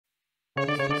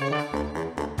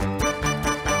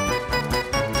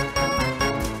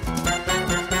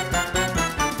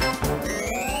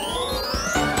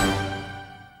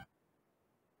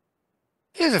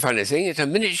Here's a funny thing. It's a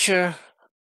miniature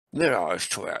Mirage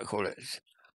toy, I call it.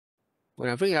 When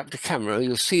I bring it up to camera,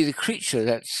 you'll see the creature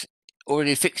that's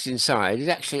already fixed inside is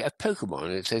actually a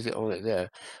Pokémon. It says it on it there.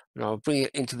 And I'll bring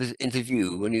it into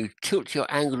view. When you tilt your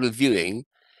angle of viewing,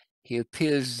 he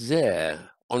appears there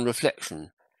on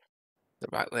reflection. The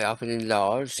right way up and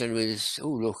enlarged, and with, oh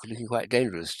look, looking quite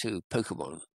dangerous too,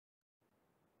 Pokémon.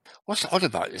 What's odd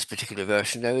about this particular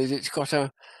version, though, is it's got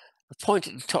a point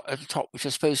at the top which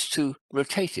is supposed to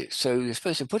rotate it. So you're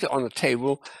supposed to put it on the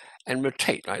table and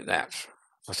rotate like that,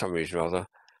 for some reason or other.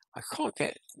 I can't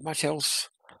get much else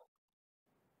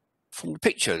from the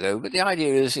picture, though, but the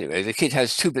idea is, anyway, the kid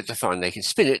has two bits of fun. They can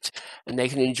spin it, and they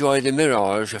can enjoy the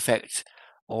mirage effect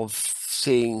of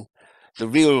seeing the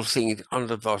real thing under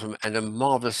the bottom and a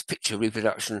marvelous picture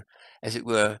reproduction, as it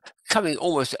were, coming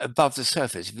almost above the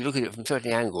surface. If you look at it from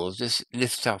certain angles, this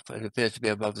lifts up and appears to be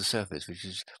above the surface, which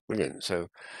is brilliant. So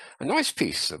a nice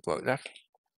piece of work, that.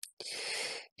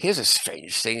 Here's a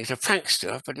strange thing. It's a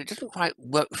prankster, but it doesn't quite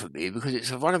work for me because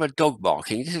it's one of a dog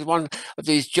barking. This is one of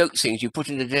these joke things you put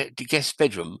in the guest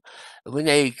bedroom. And when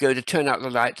they go to turn out the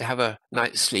light to have a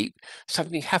night's sleep,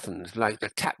 something happens, like the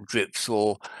tap drips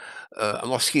or a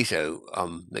mosquito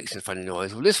makes a funny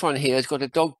noise. Well, this one here has got a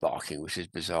dog barking, which is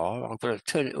bizarre. I've got to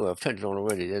turn it. Oh, I've turned it on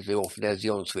already. There's the off. There's the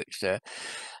on switch there.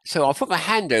 So I'll put my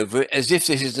hand over it as if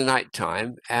this is the night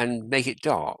time and make it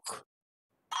dark.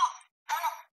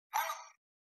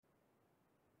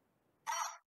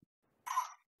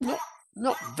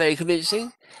 Not very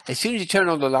convincing. As soon as you turn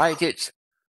on the light, it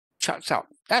shuts up.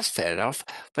 That's fair enough,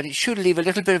 but it should leave a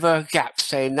little bit of a gap,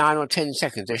 say 9 or 10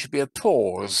 seconds. There should be a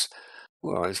pause.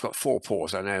 Well, it's got 4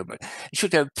 paws, I know, but it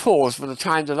should have a pause for the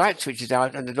time the light switches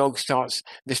out and the dog starts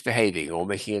misbehaving or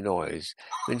making a noise.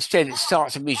 But instead, it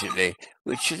starts immediately,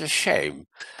 which is a shame.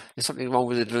 There's something wrong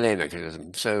with the delay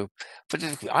mechanism. So, but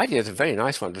the idea is a very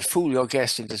nice one, to fool your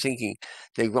guests into thinking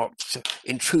they've got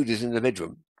intruders in the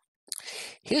bedroom.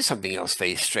 Here's something else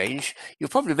very strange. You're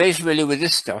probably very familiar with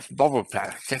this stuff, bubble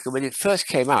plastic. And when it first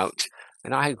came out,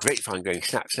 and I had great fun going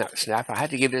snap, snap, snap, I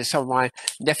had to give it to some of my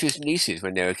nephews and nieces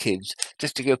when they were kids,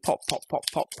 just to go pop, pop, pop,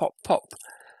 pop, pop, pop.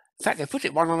 In fact, they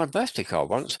put one on a birthday card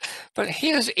once. But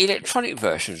here's electronic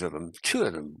versions of them, 2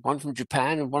 of them, one from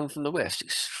Japan and one from the West.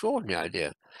 Extraordinary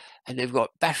idea. And they've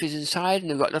got batteries inside, and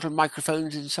they've got little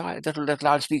microphones inside, little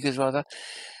loudspeakers rather.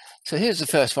 So here's the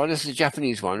first one. This is a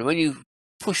Japanese one. When you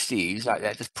push these like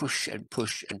that, just push and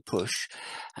push and push,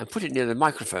 and put it near the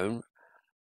microphone,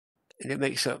 and it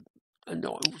makes a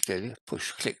noise. There,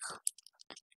 push, click.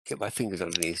 Get my fingers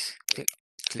underneath. Click,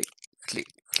 click, click,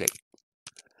 click.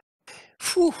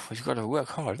 Phew, you've got to work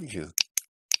hard, haven't you?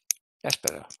 That's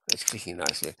better. That's clicking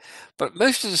nicely. But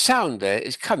most of the sound there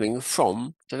is coming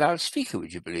from the loudspeaker,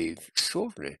 would you believe?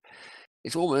 Extraordinary.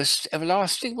 It's almost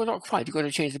everlasting. Well, not quite. You've got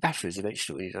to change the batteries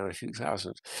eventually when you've done a few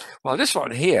thousand. Well, this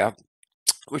one here,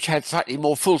 which had slightly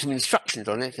more fulsome instructions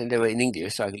on it, and they were in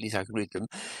English, so at least I could read them.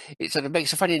 It sort of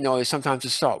makes a funny noise sometimes to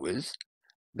start with.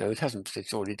 No, it hasn't.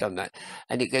 It's already done that.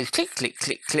 And it goes click, click,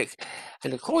 click, click.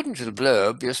 And according to the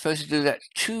blurb, you're supposed to do that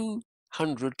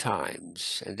 200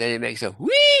 times. And then it makes a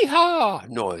wee-ha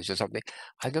noise or something.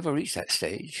 I've never reached that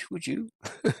stage. Would you?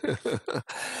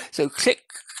 So click,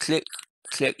 click,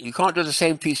 click. You can't do the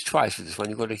same piece twice with this one.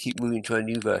 You've got to keep moving to a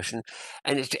new version.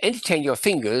 And it's to entertain your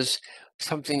fingers,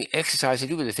 something exercise to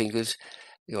do with the fingers,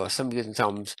 your fingers and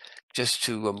thumbs, just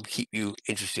to keep you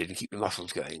interested and keep the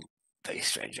muscles going. Very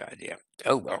strange idea.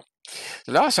 Oh well.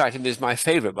 The last item is my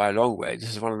favorite by a long way.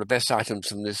 This is one of the best items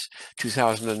from this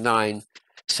 2009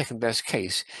 second best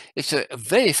case. It's a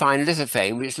very fine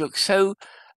lithophane, which looks so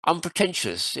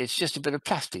unpretentious. It's just a bit of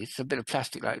plastic. It's a bit of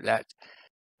plastic like that.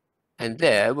 And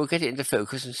there, we'll get it into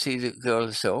focus and see the girl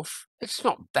herself. It's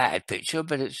not a bad picture,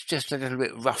 but it's just a little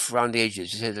bit rough around the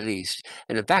edges, to say the least.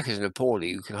 And the back isn't appalling.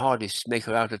 You can hardly make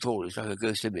her out at all. It's like a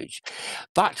ghost image.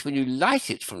 But when you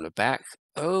light it from the back,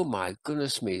 oh my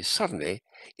goodness me, suddenly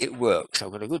it works.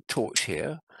 I've got a good torch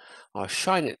here. I'll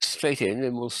shine it straight in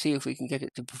and we'll see if we can get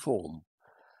it to perform.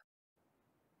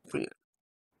 Brilliant.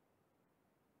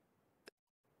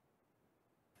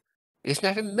 Isn't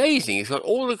that amazing? It's got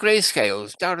all the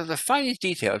grayscales down to the finest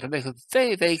detail to make a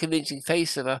very, very convincing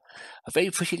face of a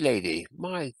very pretty lady.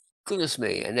 My goodness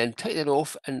me. And then take that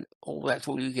off and that's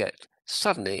all you get.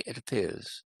 Suddenly it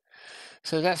appears.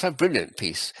 So that's a brilliant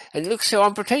piece. And it looks so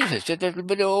unpretentious, just a little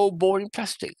bit of old boring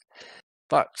plastic.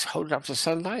 But hold it up to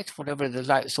sunlight, whatever the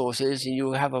light source is, and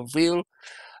you'll have a real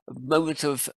moment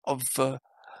of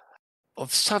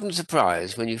sudden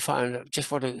surprise when you find just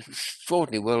what an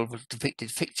extraordinarily well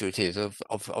depicted picture it is of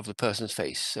the person's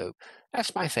face. So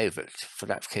that's my favorite for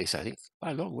that case, I think,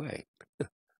 by a long way.